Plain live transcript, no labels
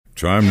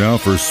Time now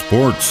for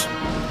sports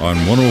on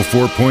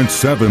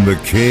 104.7 The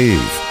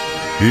Cave.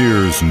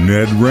 Here's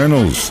Ned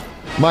Reynolds.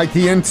 Mike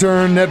the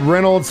intern, Ned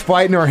Reynolds,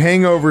 fighting our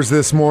hangovers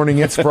this morning.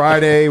 It's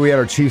Friday. We had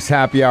our Chiefs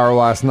happy hour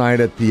last night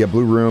at the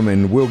Blue Room,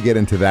 and we'll get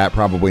into that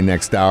probably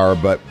next hour.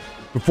 But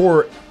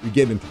before we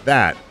get into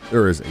that,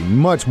 there is a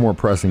much more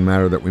pressing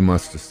matter that we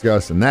must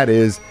discuss, and that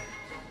is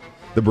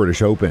the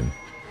British Open.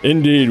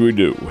 Indeed we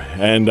do.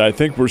 And I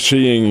think we're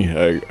seeing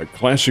a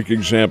classic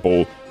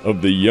example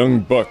of the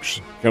young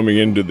bucks coming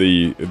into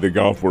the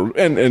golf world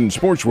and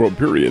sports world,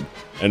 period,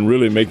 and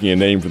really making a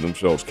name for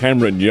themselves.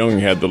 Cameron Young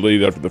had the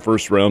lead after the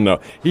first round. Now,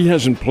 he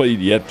hasn't played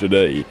yet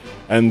today,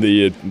 and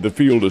the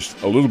field is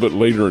a little bit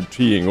later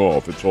teeing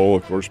off. It's all,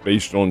 of course,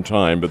 based on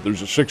time, but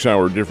there's a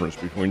 6-hour difference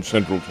between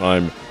Central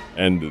Time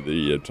and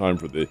the time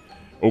for the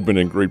Open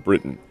in Great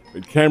Britain.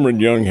 But Cameron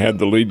Young had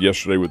the lead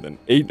yesterday with an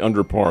 8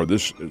 under par.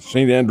 This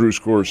St. Andrews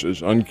course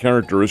is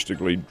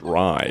uncharacteristically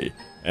dry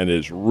and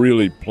is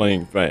really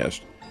playing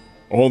fast.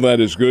 All that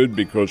is good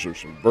because there's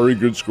some very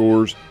good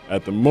scores.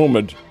 At the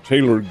moment,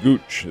 Taylor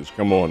Gooch has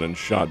come on and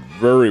shot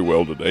very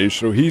well today,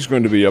 so he's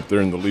going to be up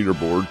there in the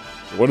leaderboard.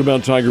 So what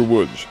about Tiger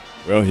Woods?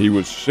 Well, he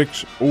was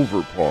 6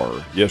 over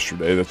par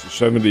yesterday. That's a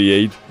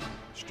 78.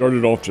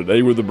 Started off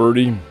today with a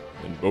birdie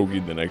and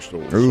bogeyed the next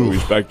hole. So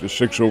he's back to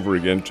 6 over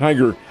again.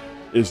 Tiger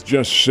is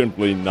just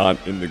simply not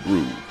in the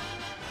groove.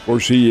 Of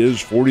course, he is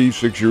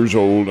 46 years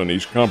old, and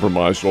he's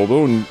compromised.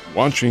 Although in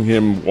watching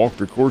him walk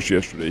the course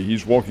yesterday,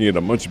 he's walking at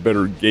a much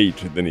better gait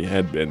than he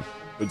had been.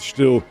 But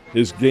still,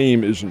 his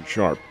game isn't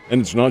sharp.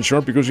 And it's not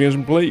sharp because he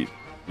hasn't played.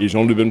 He's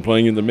only been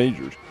playing in the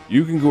majors.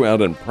 You can go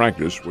out and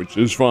practice, which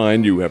is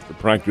fine. You have to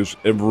practice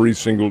every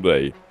single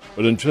day.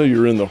 But until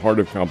you're in the heart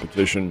of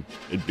competition,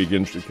 it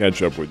begins to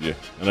catch up with you.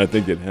 And I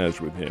think it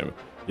has with him.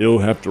 He'll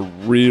have to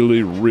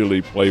really,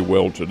 really play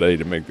well today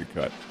to make the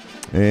cut.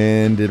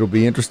 And it'll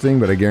be interesting,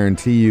 but I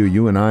guarantee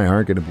you and I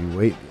aren't going to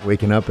be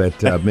waking up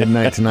at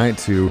midnight tonight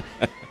to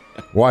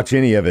watch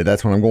any of it.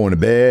 That's when I'm going to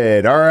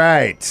bed. All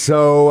right.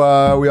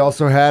 So we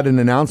also had an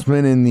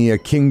announcement in the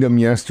Kingdom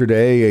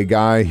yesterday. A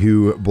guy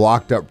who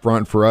blocked up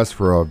front for us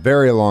for a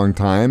very long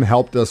time,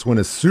 helped us win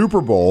a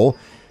Super Bowl,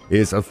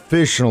 is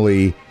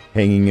officially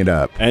hanging it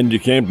up. And you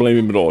can't blame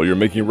him at all. You're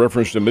making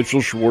reference to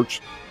Mitchell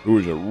Schwartz, who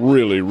is a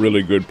really,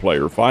 really good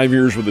player. 5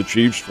 years with the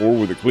Chiefs, 4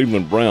 with the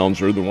Cleveland Browns.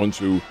 They're the ones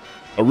who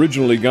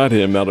originally got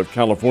him out of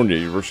California,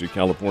 University of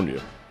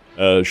California.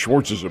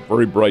 Schwartz is a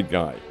very bright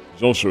guy.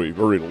 He's also a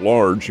very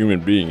large human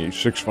being. He's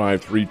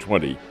 6'5",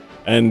 320.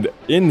 And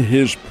in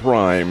his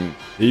prime,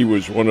 he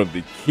was one of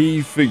the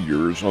key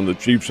figures on the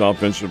Chiefs'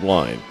 offensive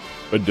line.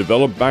 But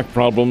developed back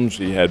problems.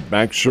 He had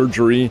back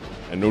surgery.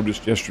 I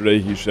noticed yesterday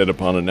he said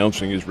upon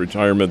announcing his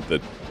retirement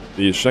that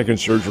the second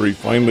surgery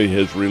finally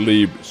has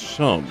relieved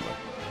some,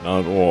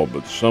 not all,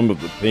 but some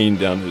of the pain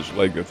down his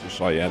leg. That's a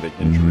sciatic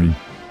injury.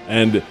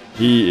 And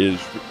he is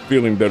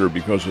feeling better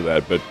because of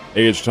that. But,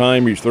 hey, it's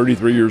time. He's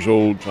 33 years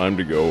old. Time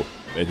to go.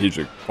 And he's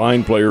a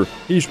fine player.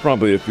 He's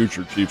probably a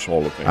future Chiefs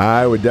Hall of Fame.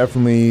 I would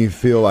definitely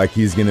feel like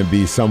he's going to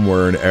be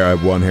somewhere in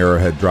one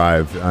Arrowhead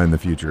Drive in the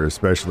future,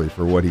 especially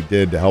for what he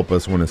did to help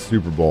us win a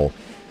Super Bowl.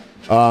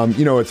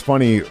 It's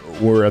funny.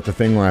 We were at the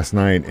thing last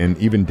night, and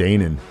even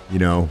Danon,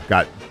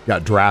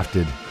 got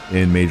drafted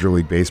in Major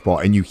League Baseball.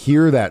 And you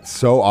hear that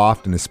so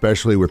often,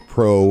 especially with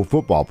pro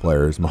football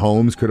players.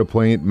 Mahomes could have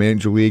played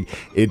Major League.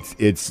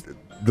 It's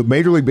the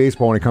Major League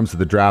Baseball, when it comes to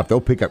the draft, they'll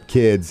pick up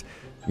kids,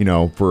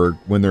 for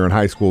when they're in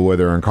high school,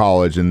 whether they're in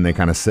college, and they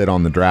kind of sit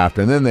on the draft,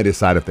 and then they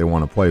decide if they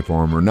want to play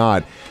for them or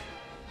not.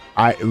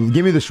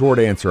 Give me the short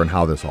answer on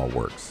how this all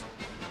works.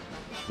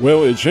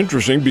 Well, it's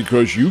interesting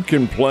because you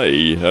can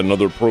play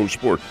another pro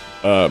sport.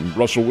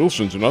 Russell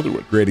Wilson's another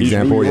one. Great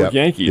example. New York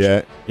Yankees.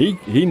 Yeah.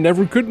 He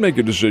never could make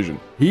a decision.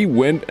 He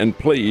went and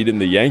played in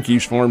the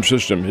Yankees farm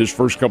system his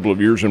first couple of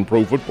years in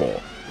pro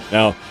football.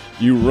 Now,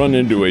 you run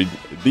into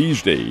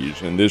these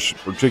days, in this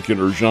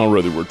particular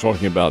genre that we're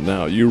talking about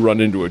now, you run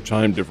into a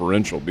time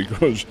differential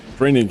because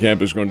training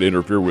camp is going to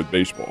interfere with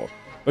baseball.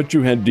 But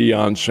you had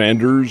Deion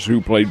Sanders,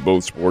 who played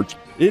both sports.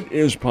 It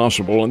is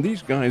possible, and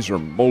these guys are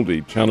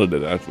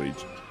multi-talented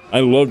athletes. I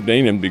love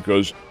Danon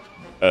because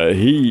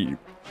he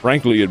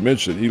frankly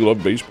admits that he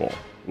loved baseball.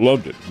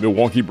 Loved it.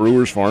 Milwaukee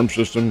Brewers farm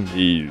system.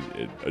 He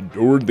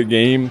adored the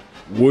game,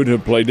 would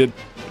have played it,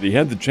 but he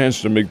had the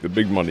chance to make the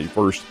big money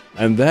first.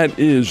 And that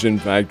is, in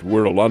fact,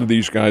 where a lot of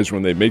these guys,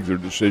 when they make their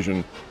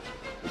decision,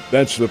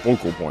 that's the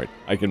focal point.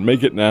 I can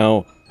make it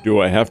now.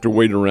 Do I have to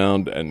wait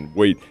around and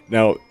wait?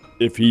 Now,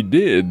 if he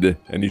did,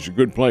 and he's a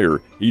good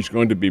player, he's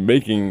going to be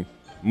making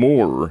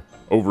more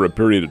over a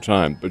period of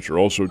time, but you're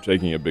also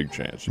taking a big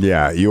chance.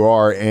 Yeah, you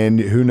are, and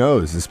who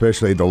knows,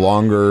 especially the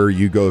longer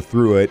you go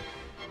through it,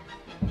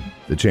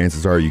 the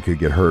chances are you could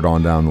get hurt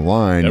on down the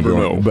line. Never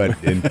know.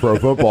 But in pro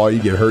football,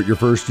 you get hurt your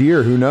first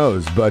year. Who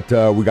knows? But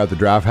we got the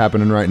draft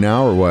happening right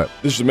now, or what?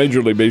 This is the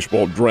Major League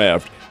Baseball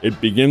draft.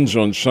 It begins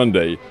on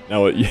Sunday.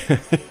 Now, it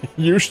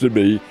used to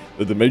be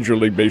that the Major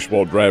League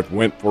Baseball draft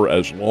went for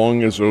as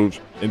long as those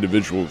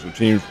individuals, the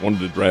teams wanted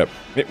to draft.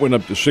 It went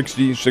up to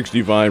 60,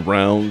 65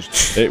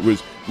 rounds. It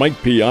was Mike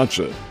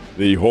Piazza,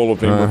 the Hall of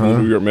Famer from the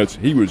New York Mets.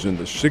 He was in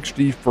the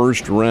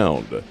 61st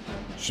round.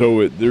 So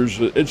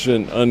it's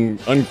an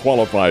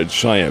unqualified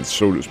science,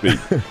 so to speak.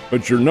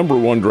 But your number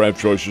one draft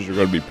choices are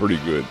going to be pretty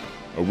good.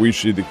 We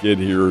see the kid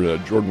here,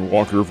 Jordan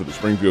Walker for the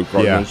Springfield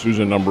Cardinals, who's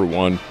a number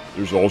one.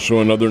 There's also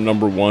another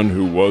number one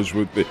who was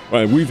with the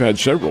we've had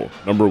several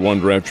number one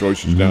draft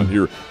choices down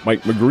here.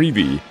 Mike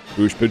McGreevy,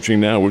 who's pitching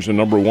now, was a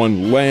number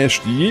one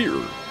last year.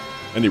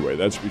 Anyway,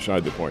 that's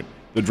beside the point.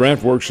 The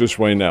draft works this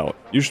way now. It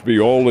used to be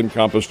all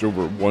encompassed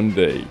over one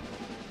day.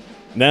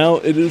 Now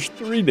it is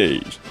 3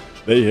 days.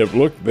 They have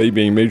looked, they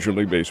being Major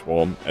League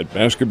Baseball, at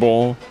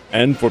basketball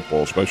and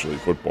football, especially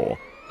football.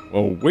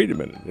 Well, wait a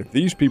minute. If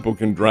these people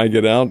can drag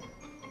it out,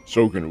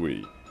 so can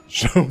we.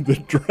 So the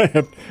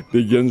draft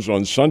begins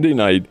on Sunday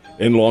night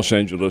in Los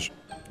Angeles,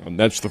 and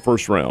that's the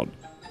first round.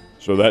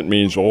 So that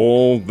means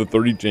all the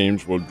 30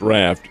 teams will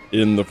draft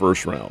in the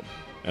first round,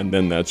 and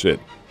then that's it.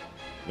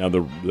 Now,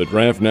 the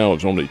draft now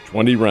is only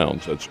 20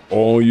 rounds. That's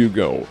all you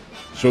go.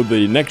 So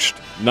the next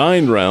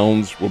 9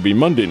 rounds will be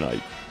Monday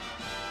night.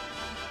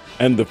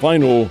 And the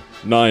final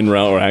 9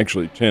 rounds, or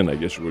actually 10, I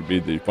guess it would be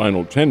the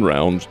final 10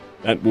 rounds,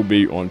 that will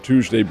be on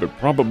Tuesday, but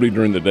probably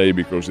during the day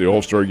because the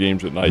All-Star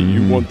game's at night.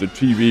 You want the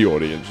TV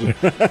audience.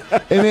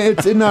 And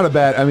it's not a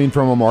bad, I mean,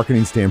 from a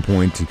marketing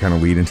standpoint, to kind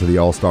of lead into the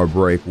All-Star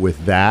break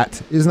with that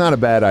is not a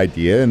bad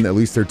idea, and at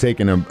least they're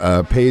taking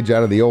a page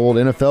out of the old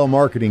NFL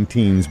marketing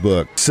team's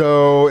book.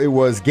 So it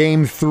was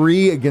Game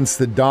 3 against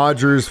the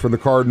Dodgers for the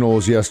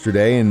Cardinals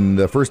yesterday, and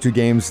the first 2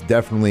 games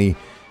definitely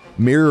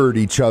mirrored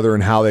each other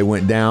in how they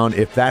went down.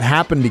 If that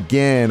happened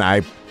again,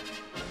 I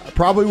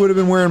probably would have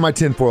been wearing my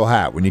tinfoil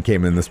hat when you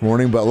came in this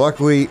morning, but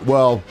luckily,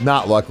 well,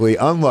 not luckily,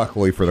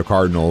 unluckily for the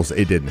Cardinals,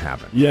 it didn't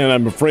happen. Yeah, and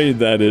I'm afraid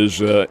that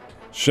is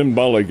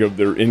symbolic of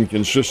their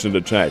inconsistent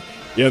attack.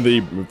 Yeah,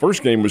 the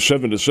first game was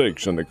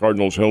 7-6, and the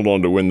Cardinals held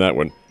on to win that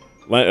one.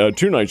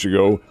 2 nights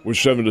ago was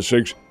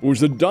 7-6. It was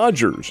the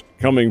Dodgers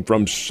coming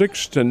from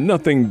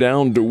 6-0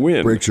 down to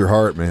win. Breaks your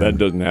heart, man. That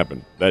doesn't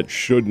happen. That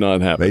should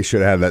not happen. They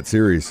should have that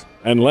series.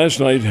 And last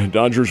night,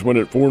 Dodgers went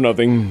at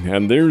 4-0,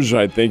 and there's,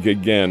 I think,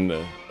 again,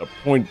 a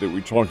point that we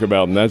talk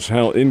about, and that's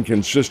how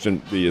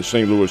inconsistent the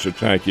St. Louis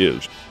attack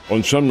is.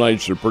 On some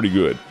nights, they're pretty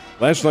good.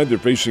 Last night, they're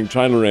facing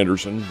Tyler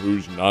Anderson,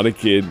 who's not a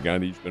kid.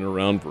 God, he's been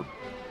around for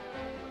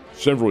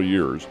several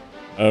years.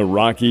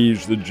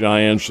 Rockies, the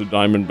Giants, the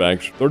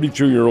Diamondbacks,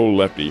 32-year-old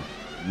lefty,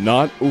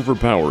 not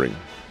overpowering.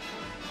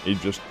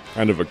 He's just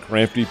kind of a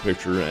crafty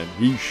pitcher, and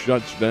he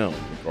shuts down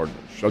the Cardinals.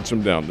 Shuts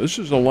them down. This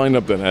is a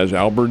lineup that has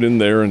Albert in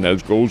there and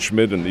has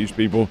Goldschmidt and these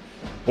people.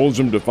 Holds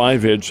them to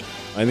 5 hits.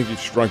 I think he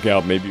struck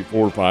out maybe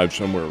 4 or 5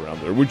 somewhere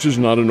around there, which is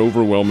not an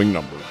overwhelming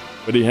number.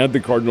 But he had the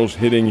Cardinals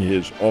hitting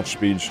his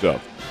off-speed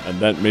stuff, and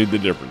that made the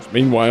difference.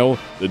 Meanwhile,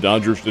 the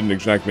Dodgers didn't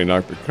exactly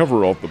knock the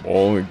cover off the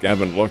ball, and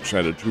Gavin Lux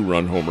had a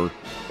 2-run homer.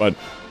 But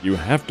you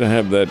have to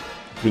have that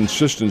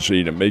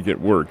consistency to make it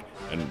work.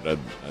 And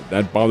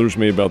that bothers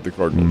me about the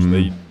Cardinals.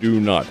 They do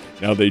not.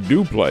 Now, they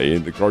do play.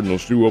 The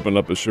Cardinals do open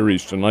up a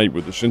series tonight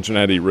with the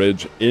Cincinnati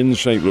Reds in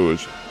St.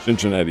 Louis.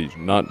 Cincinnati's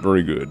not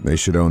very good. They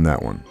should own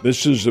that one.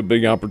 This is a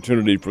big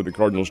opportunity for the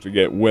Cardinals to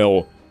get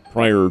well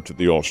prior to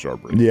the All-Star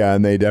break. Yeah,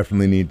 and they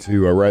definitely need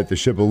to right the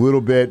ship a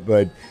little bit,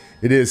 but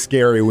it is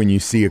scary when you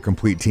see a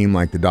complete team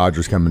like the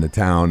Dodgers coming to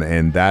town,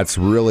 and that's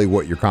really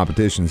what your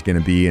competition is going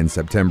to be in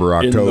September,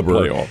 October. In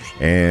the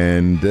playoffs.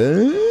 And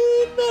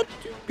not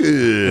too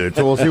good.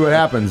 So we'll see what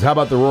happens. How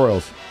about the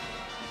Royals?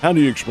 How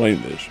do you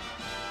explain this?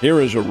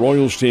 Here is a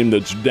Royals team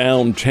that's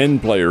down 10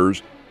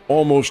 players,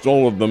 almost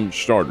all of them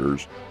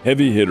starters,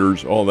 heavy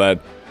hitters, all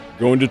that,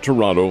 going to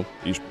Toronto.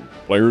 These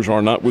players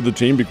are not with the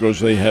team because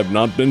they have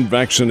not been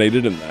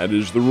vaccinated, and that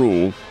is the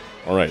rule.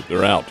 All right,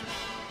 they're out.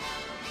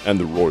 And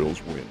the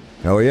Royals win.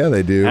 Hell yeah,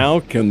 they do. How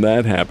can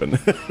that happen?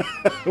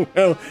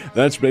 Well,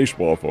 that's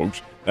baseball,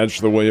 folks. That's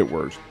the way it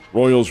works.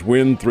 Royals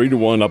win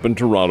 3-1 up in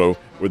Toronto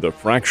with a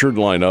fractured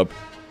lineup.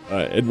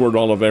 Edward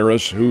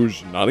Olivares,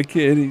 who's not a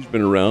kid, he's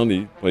been around.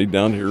 He played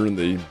down here in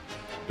the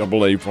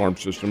AA farm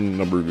system a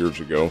number of years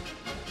ago.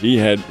 He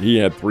had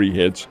 3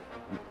 hits.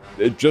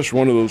 It's just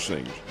one of those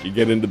things. You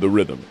get into the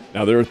rhythm.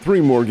 Now, there are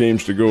 3 more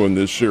games to go in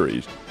this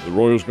series. The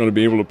Royals going to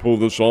be able to pull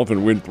this off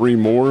and win 3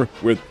 more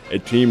with a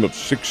team of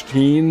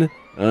 16?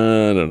 I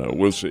don't know.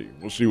 We'll see.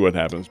 We'll see what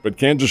happens. But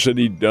Kansas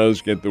City does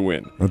get the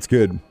win. That's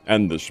good.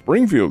 And the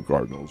Springfield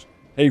Cardinals,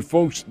 hey,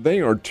 folks, they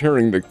are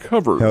tearing the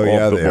cover Hell off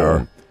yeah, the they ball.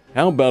 are.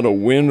 How about a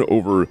win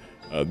over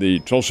the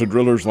Tulsa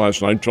Drillers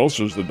last night?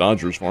 Tulsa's the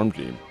Dodgers farm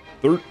team.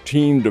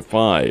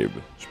 13-5.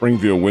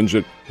 Springfield wins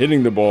it,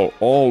 hitting the ball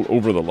all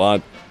over the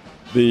lot.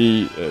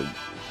 The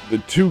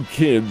 2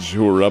 kids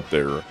who are up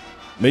there,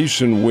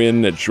 Mason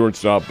Wynn at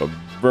shortstop, a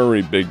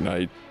very big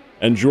night,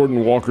 and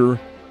Jordan Walker,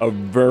 a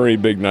very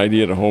big night. He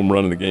had a home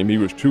run in the game. He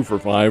was 2 for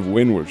 5.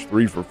 Wynn was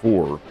 3 for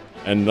 4.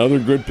 Another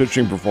good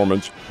pitching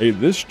performance. Hey,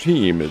 this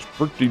team is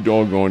pretty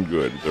doggone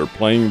good. They're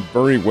playing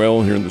very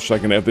well here in the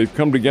second half. They've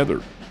come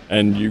together,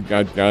 and you've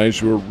got guys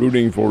who are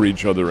rooting for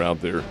each other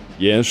out there.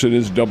 Yes, it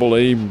is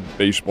AA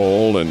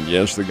baseball, and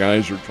yes, the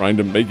guys are trying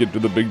to make it to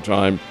the big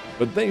time,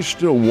 but they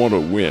still want to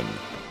win,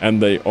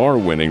 and they are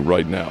winning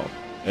right now.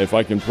 If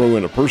I can throw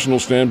in a personal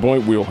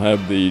standpoint, we'll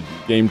have the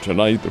game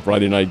tonight, the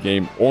Friday night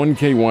game, on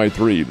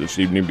KY3 this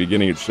evening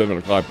beginning at 7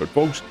 o'clock. But,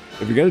 folks,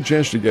 if you get a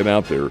chance to get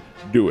out there,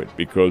 do it,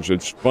 because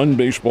it's fun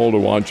baseball to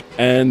watch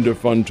and a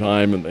fun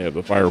time, and they have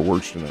the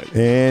fireworks tonight.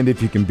 And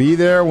if you can be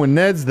there when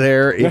Ned's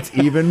there, it's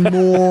even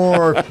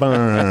more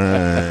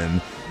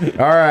fun.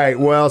 All right,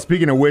 well,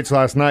 speaking of which,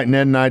 last night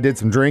Ned and I did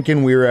some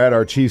drinking. We were at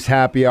our Chiefs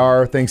happy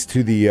hour, thanks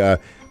to the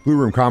Blue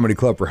Room Comedy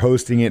Club for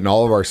hosting it and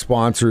all of our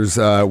sponsors.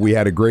 We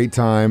had a great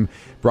time.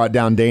 Brought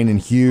down Danon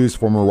Hughes,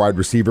 former wide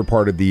receiver,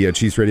 part of the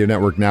Chiefs Radio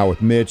Network now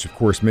with Mitch. Of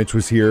course, Mitch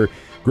was here.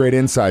 Great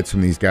insights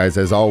from these guys,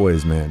 as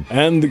always, man.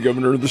 And the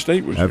governor of the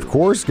state was here. Of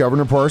course,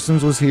 Governor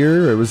Parsons was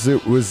here. It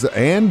was,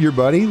 and your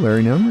buddy,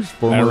 Larry Numbers,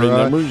 former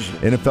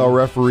NFL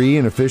referee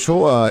and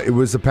official. It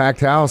was a packed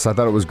house. I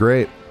thought it was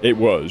great. It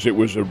was. It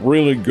was a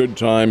really good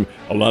time,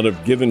 a lot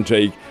of give and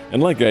take.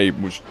 And like I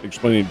was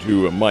explaining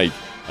to Mike,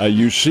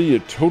 you see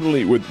it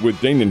totally, with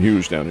Danon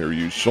Hughes down here,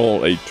 you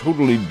saw a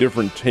totally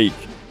different take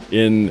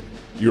in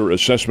your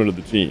assessment of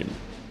the team.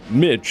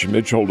 Mitch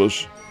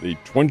Holtis, the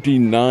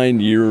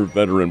 29-year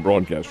veteran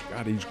broadcaster.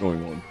 God, he's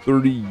going on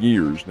 30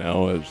 years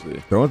now as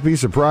the... Don't be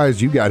surprised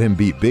you got him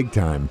beat big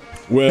time.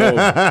 Well,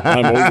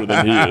 I'm older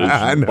than he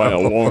is by a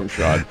long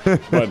shot.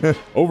 But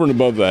over and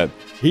above that,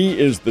 he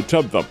is the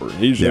tub thumper.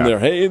 He's in there,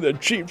 hey, the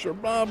Chiefs are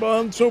blah, blah,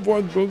 and so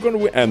forth. We're going to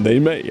win. And they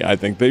may. I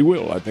think they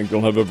will. I think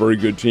they'll have a very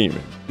good team.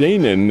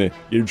 Danon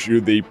gives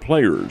you the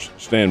player's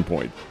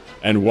standpoint.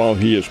 And while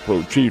he is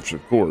pro-Chiefs,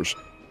 of course,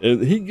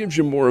 he gives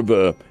you more of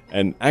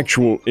an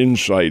actual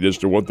insight as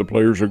to what the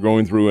players are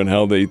going through and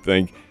how they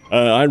think.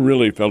 I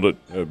really felt it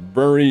a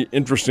very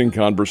interesting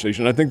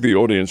conversation. I think the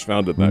audience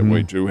found it that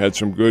way, too. Had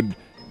some good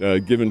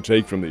give and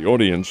take from the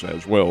audience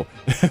as well.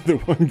 The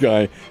one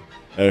guy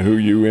who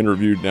you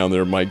interviewed down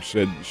there, Mike,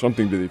 said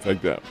something to the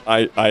effect that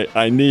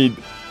I need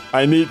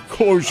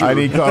closure. I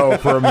need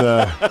from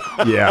the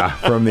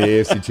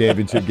AFC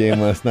Championship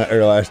game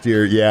last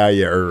year.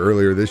 Or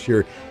earlier this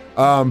year.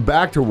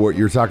 Back to what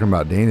you're talking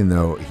about, Danon,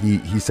 though,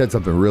 he said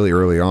something really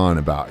early on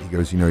about, he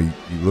goes, you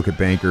look at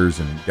bankers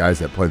and guys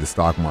that play the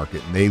stock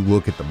market, and they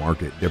look at the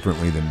market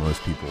differently than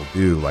most people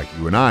do. Like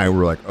you and I,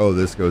 we're like, oh,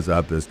 this goes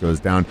up, this goes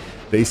down.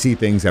 They see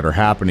things that are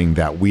happening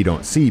that we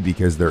don't see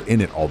because they're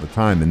in it all the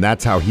time, and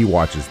that's how he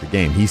watches the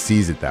game. He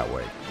sees it that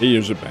way. He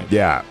is a banker.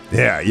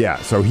 Yeah.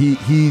 So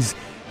he's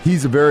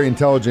a very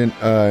intelligent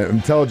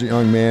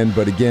young man,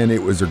 but again,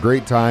 it was a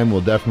great time.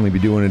 We'll definitely be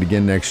doing it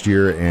again next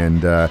year,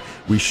 and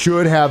we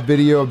should have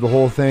video of the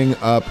whole thing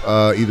up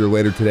either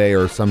later today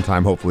or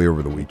sometime, hopefully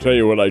over the weekend. Tell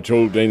you what I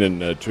told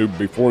Danon too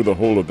before the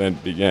whole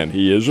event began.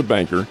 He is a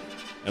banker,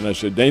 and I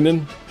said,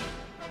 Danon,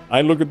 I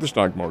look at the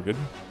stock market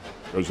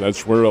because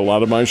that's where a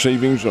lot of my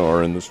savings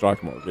are, in the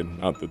stock market.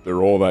 Not that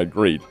they're all that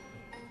great.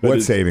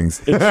 What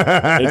savings? It's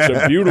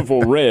a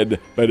beautiful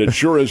red, but it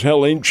sure as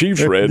hell ain't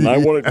Chiefs red, and I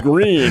want it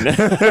green.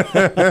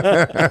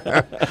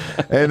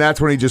 And that's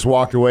when he just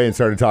walked away and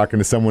started talking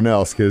to someone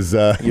else, because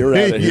you're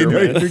out of here,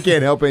 man. You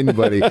can't help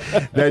anybody.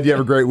 Ned, you have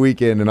a great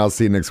weekend, and I'll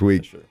see you next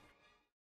week. Sure.